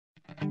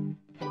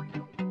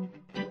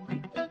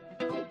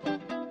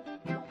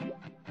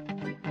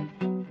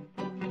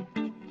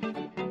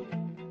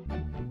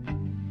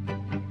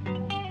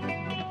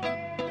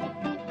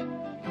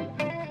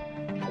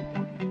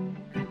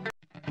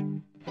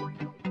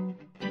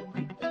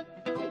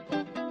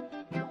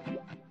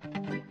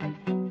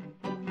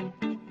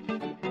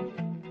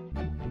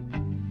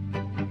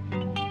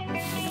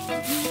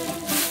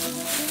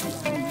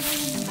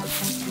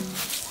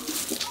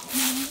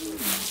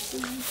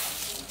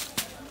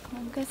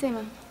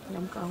Sema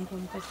ndamka wangu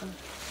mkasa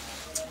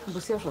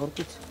mbusia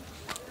zvaurikuti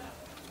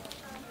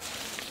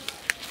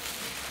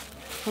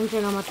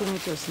untenga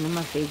matomatoes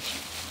nemavheji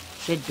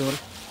zvedhora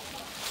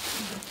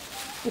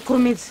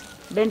ukurumidzi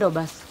dendo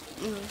basa.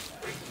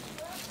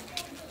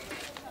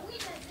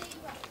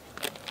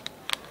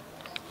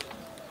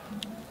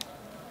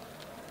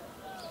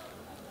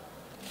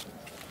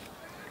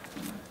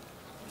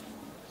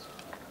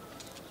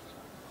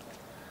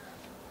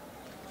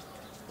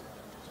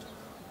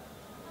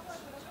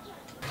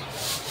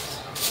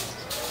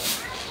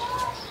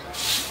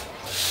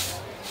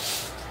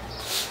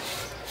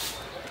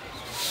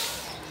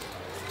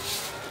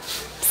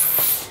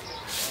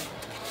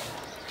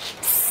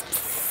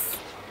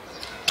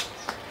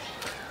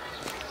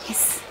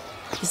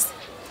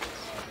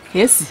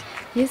 Yes.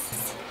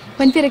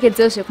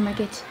 Waniperekedza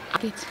zvekumaketi.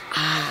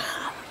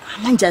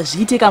 Manje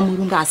azviite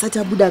kamurunga asati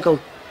abuda kauyu.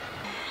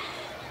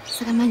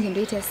 Saka manje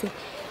ndoita sei?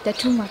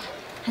 Ndatumwa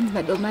hanzi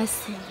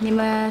madomasi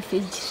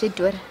nemavheji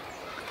zvedhora.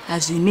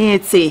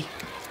 Hazvinetse.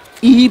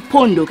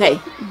 Ipondo kai.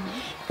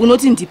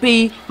 Unoti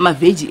ndipei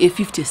mavheji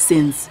e50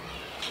 cents.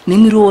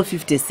 Nemiriwo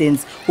 50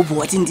 cents. Ubva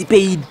wati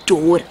ndipei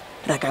dhora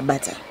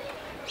rakabata.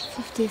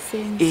 50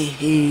 cents.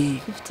 50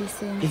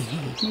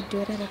 cents.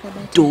 Nedhora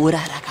rakabata. Dhora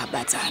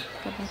rakabatana.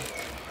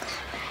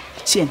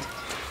 Chenda.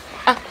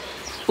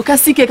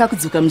 Ukasike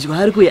kakudzuka mudyi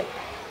ari kuya.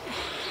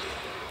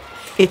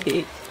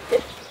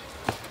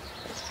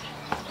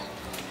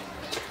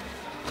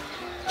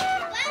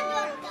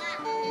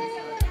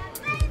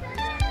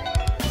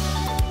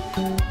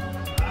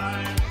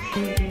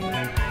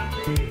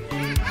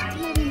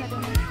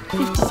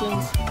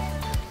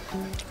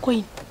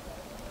 Queen.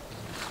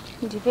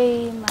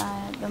 Ndipei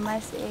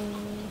madomasi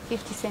 50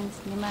 cents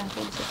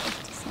nemavheji 50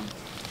 cents.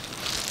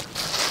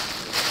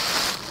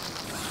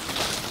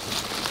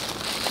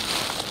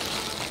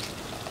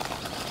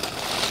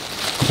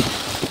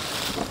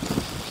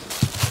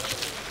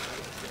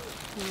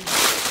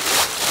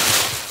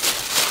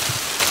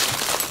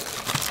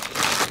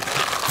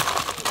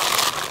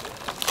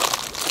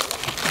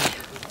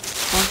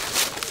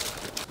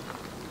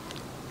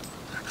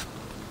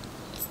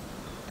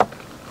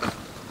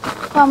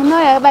 Mno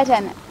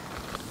yakabatana.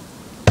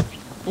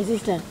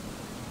 Sister.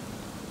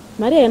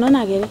 Maria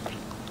inonake ere?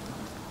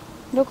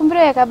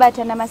 Ndokumbira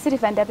yakabatana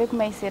masirivha ndape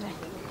kumaisira.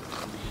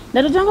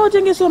 Ndatotanga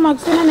kutengeswa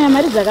makusiyana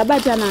nemari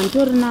dzakabatana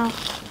antori nawo.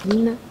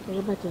 Nina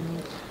yakabatana.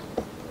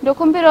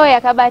 Ndokumbirawo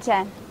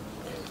yakabatana.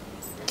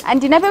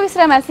 Andina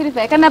pekuisira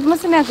masirivha kana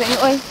musina zvenyu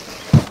oi.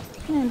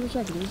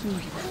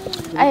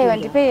 Aiwa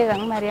ndipei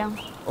zangu mari yangu.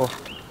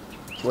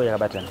 Chiwo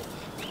yakabatana.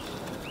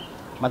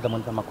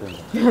 Madhamoni pamakwenda.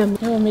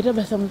 Meta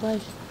basa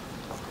mukwazi.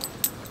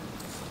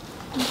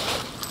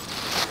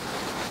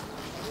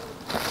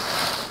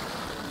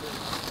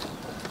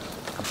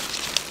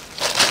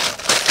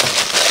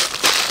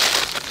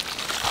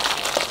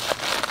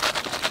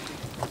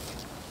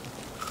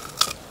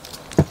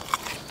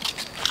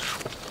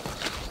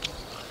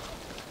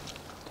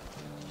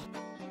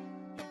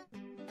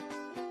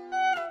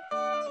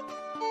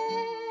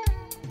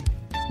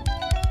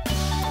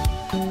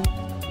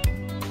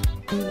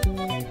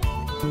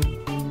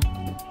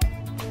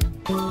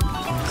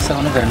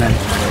 Sama negara nani?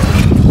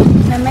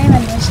 Namai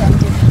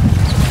mandoshandira.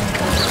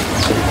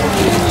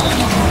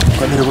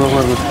 Kwa diri kwa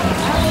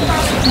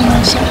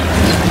Masha.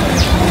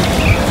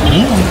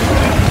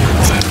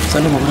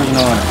 Sandi mukuru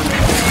tunawana?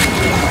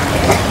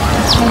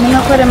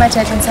 Makore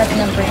matatu nsati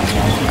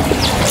namboenda.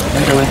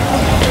 Nenda we?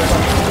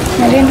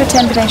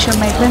 Ndinotambira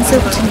shoma ikwanise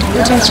kuti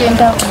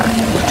ndichienda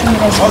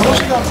kutumira chiro.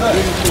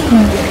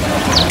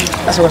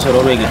 Asa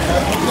kwasororweke?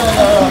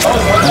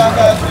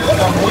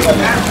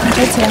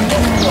 Ndetse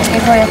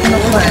iko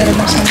yakunokuwakare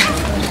mashamba.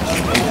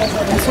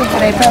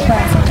 Asubira ipapa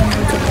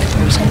asatambudza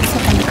kushandisa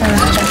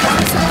kandikawanda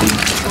kakasai.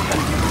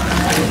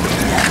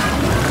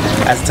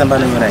 Asitsamba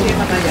nonyorai?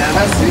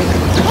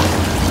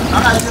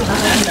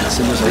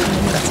 Simu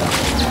zvaikunyora tsamba.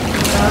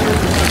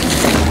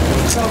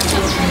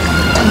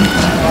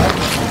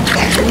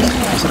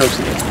 Asura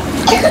kusire?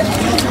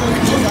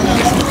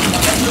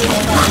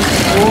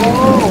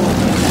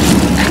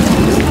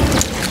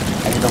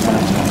 Achida kufana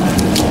chika?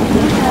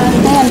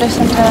 Naya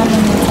ndoshandira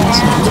vanhu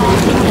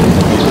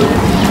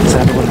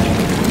Sandi kuna?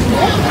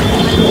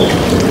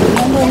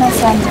 ndona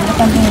sandi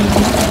ndakambinda.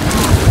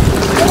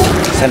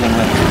 Sandi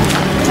mwari?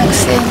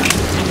 Akusei.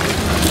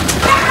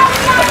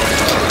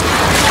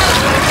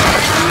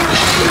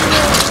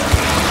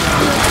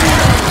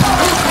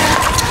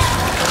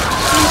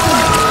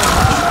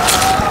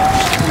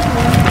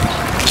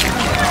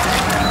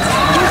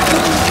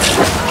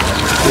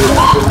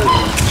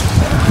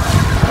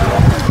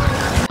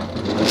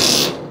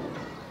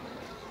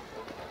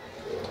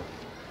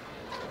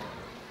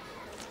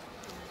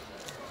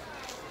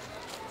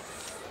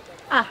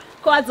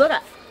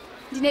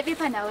 ndine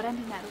bepa nawo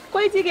randinaro.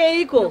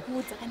 Kwaitikeiko?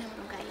 Ndokuudza kana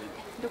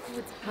mungaenda.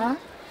 Ndokuudza. Ha?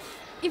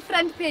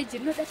 Ifront page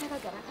rinoda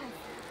takagara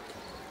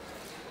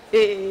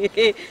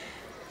pasi.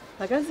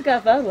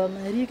 Vakasikavarwa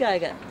mari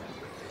kaka.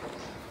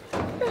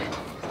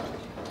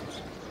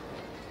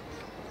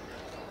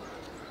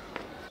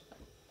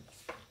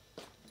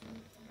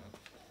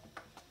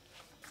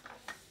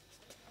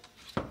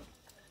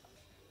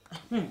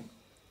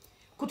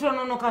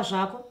 Kutononoka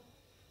zvako.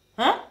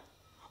 Ha?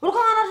 Uri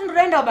kungana kuti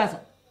ndoenda basa?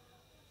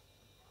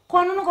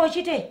 Kwanonoka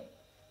uchite?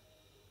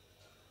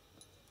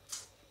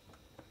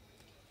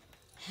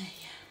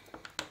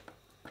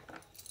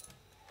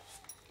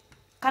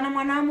 Kana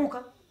mwana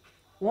amuka,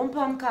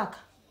 womupa mukaka,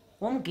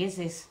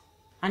 womugezesa.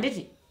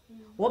 Handiti?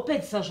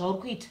 Wopedzisa zvauri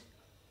kuita.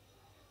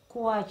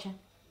 Kuwacha,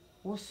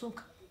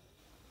 wosuka.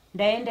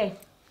 Ndaenda.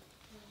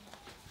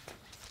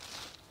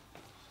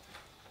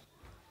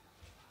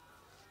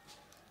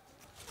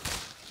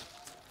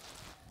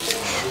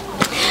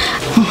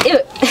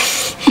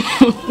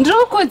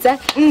 Ndokudza.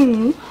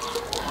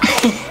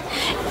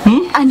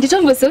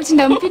 Anditomboziva kuti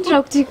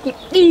ndamupindira kuti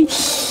kudii.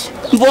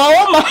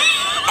 Mbooma.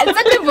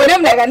 Satimbona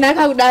munhu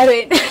akanaka kudaro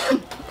ende.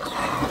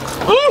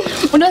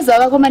 Unoziva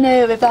vakomana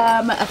vewe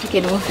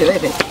pama-African movie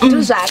veve.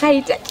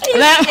 Ndozvaakaita.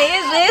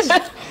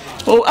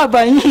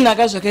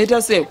 Abanaka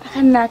zvakaita sei?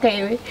 Akanaka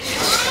iwe.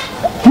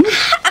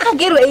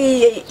 Akagerwa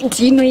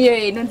dhino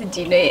iyoyo inonzi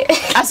dhino iye.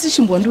 Asi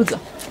chimbondudza.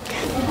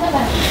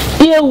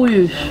 Iye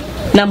uyu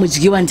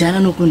namudyiwa ndiana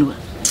nokundwa.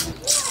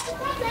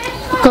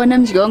 Kaona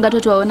mudyi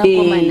wangatoti waona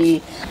komana.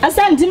 Asi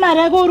handi mari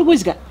yako uri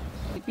kudya?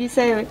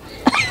 Isa iwe.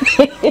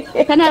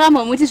 Kana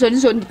akamuti zvoni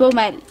zvondipo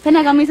mari. Kana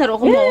akamuisa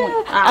rokumomwe.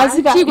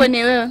 Chiko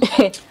newewe.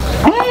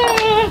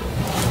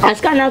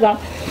 Asi kanaka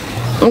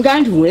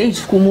ungandiwe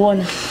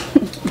kumuona.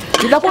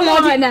 Ndikakuona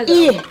kuti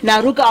iye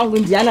naruka angu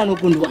ndiana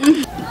nokundwa.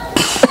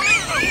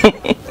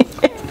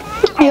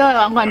 Iyo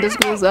wangu handisi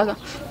kuzwa.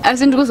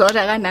 Asi ndikuzwa kuti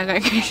akanaka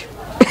kesho.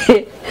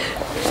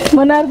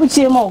 Mwana ari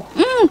kuchema.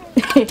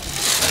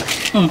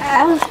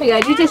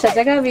 Ngatiite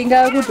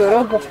zvatakavinga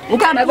kudhorobha.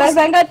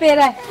 Mabasa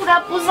angapera.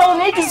 Urapusa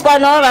unoitiswa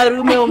navo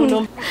varume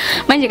muno.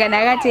 Manje kana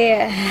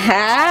akateya.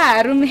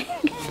 Harume.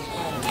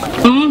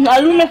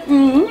 Harume.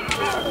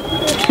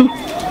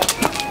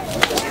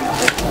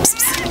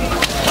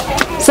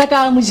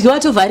 Saka mudyi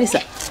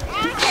watovharisa.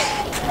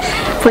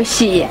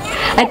 Poshiya.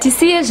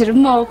 Atisiye zviri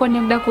mumaoko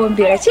nekuda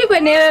kuombera. Chiko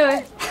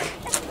newewe.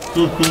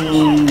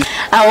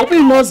 I hope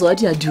you knows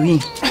what you are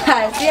doing.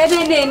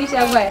 Siyana neni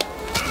shamwari.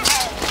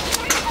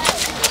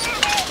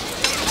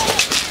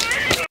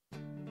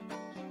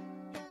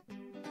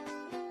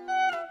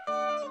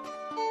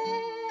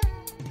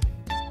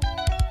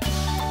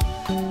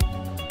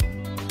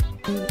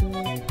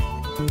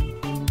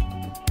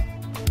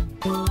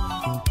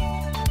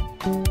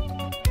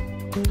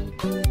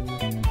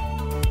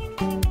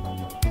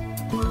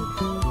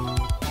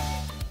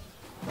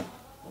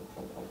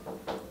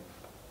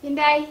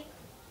 Indai.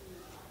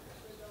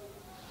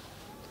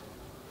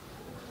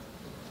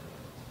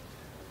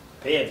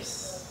 Babes.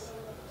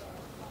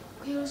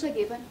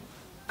 Kuyoswege pana.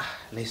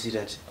 Naisi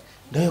that.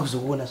 Ndauya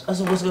kuzokuona.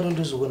 Asongosika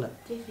ndozokuona.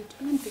 David,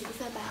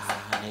 unondibvisa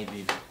basa. Nay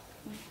baby.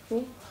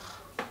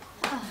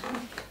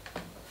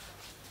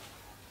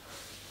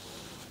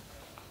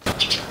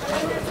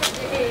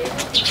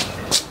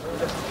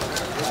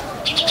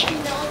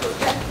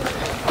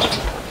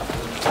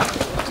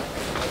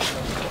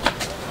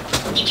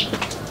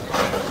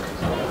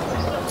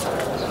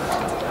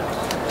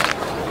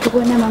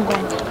 Kuona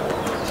mangwana.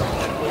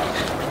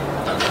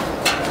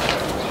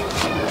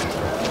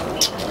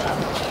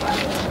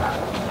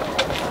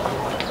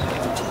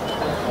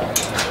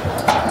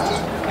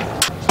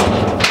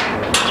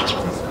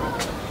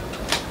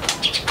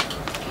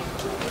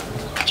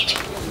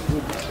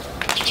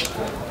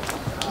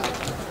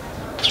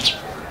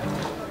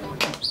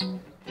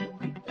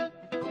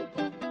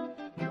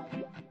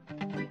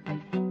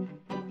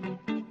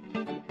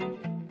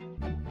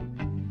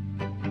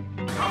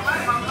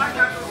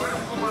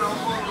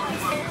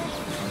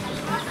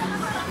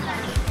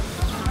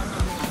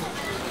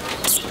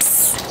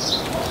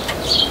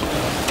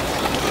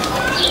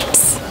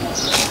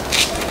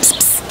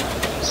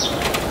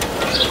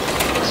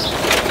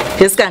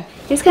 Yes,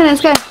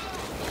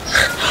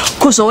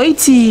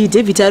 Kuzoiti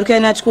David ari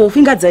kuenda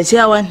chikofinga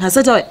dzachiyawana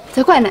hasati awaya.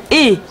 Dzakwana?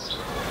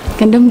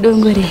 Kanda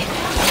mudongore.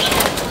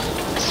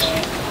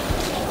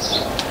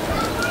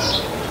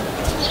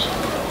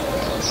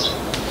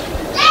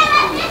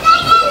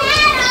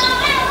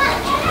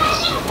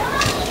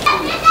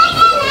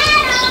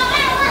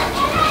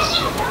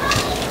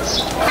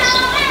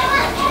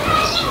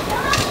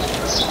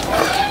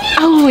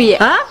 Auya.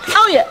 Ha?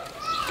 Auya.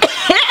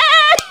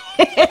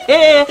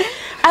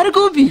 Ari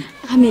kupi?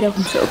 Akamira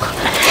kumusoko.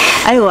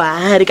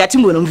 Aiwa,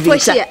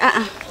 rikatimbonomubvisa.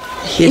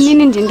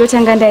 Inini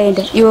ndinotanga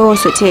ndaenda, iwe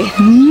wozoteya.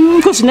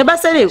 Ko zvine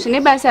basa rewo?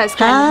 Zvine basa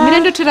asikana. Mira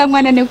ndotora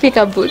mwana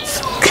nekupfeka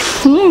boots.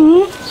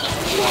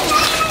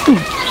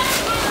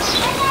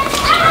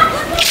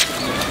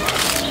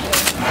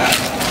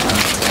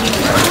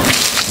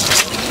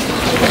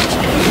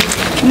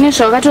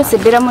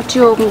 nezvakatozebera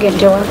mutiwo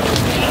kungende wako.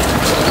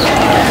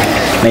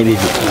 My baby.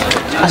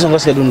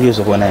 Asongoska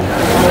dungizo kwa nani?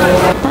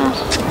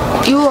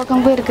 Iwo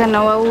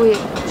wakangoerekana wauye.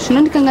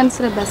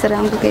 Zvinondikanganisira basa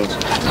rangu kaizvo.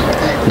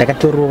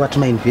 Ndakatorova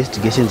tuma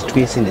investigations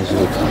twese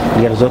nezviro.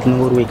 Ndikaziva kuti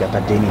nongorwega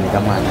padeni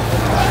nekamwana.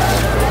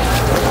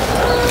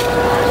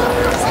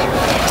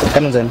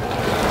 Kanonzani?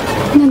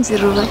 Nanzi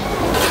Ruva.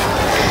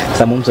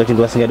 Samunzo kuti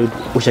ndwasingadi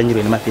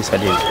ushanyirwe nemafesi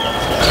padeni.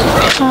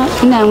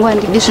 Nangu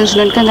handidi zvinhu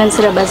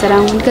zvinondikanganisira basa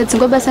rangu.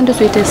 Ndikadzingwa basa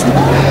ndozoita sei?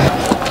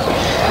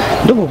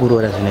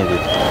 Ndokukuroora zvinezvi.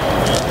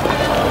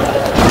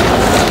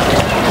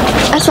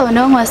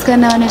 Asaona vamwe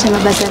vasikana vanoita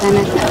mabasa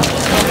akanaka.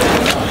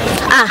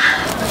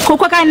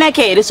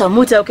 Kokwakanaka here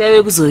zvamuta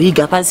ukaiwe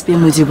kuzoviga pasi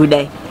pemuti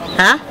kudai.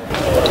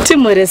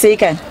 Timhore sei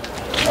kana?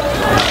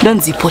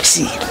 Ndonzi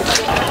Poti.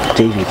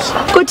 David.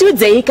 Kuti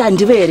udzei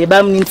kandiwe here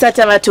bamuni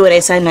ndisati vatora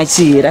isana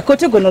chira.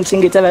 Kuti ugona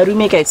kuchengeta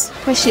varume kaisi.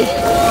 Poshi,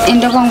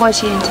 enda kwangu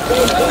wachienda.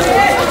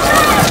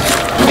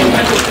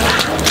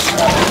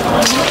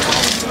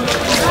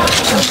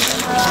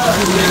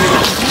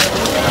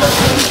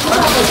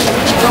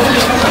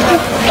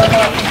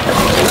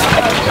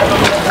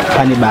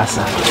 Pani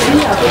basa.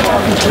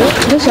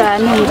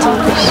 Ndozvaanoita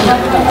Poshi.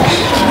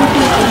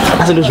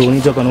 Asi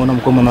ndozvounita kanoona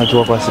mukomana wacho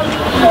wakwasi.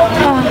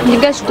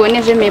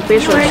 Ndingazvigone zvemhepo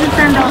izvozvo.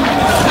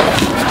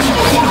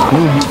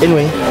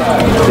 Anyway,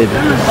 baby.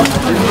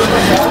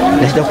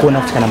 Ndachida kuona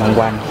kuti kana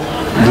mangwana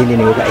ndiende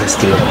newe pa-ice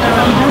cream.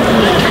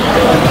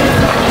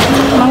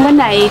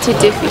 Mangwana haiiti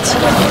David.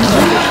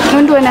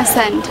 Unondiona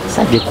Sande.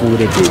 Sande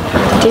kure baby.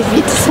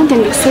 David, Sande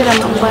ndikuswera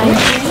mangwana.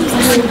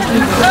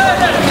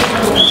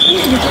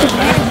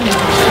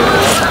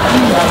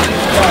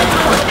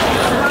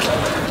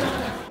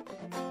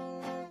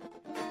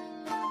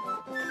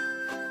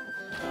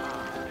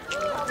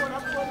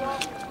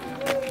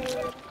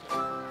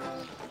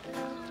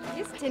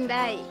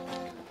 Tendai.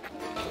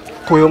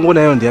 Koyongo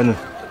nayo ndiani?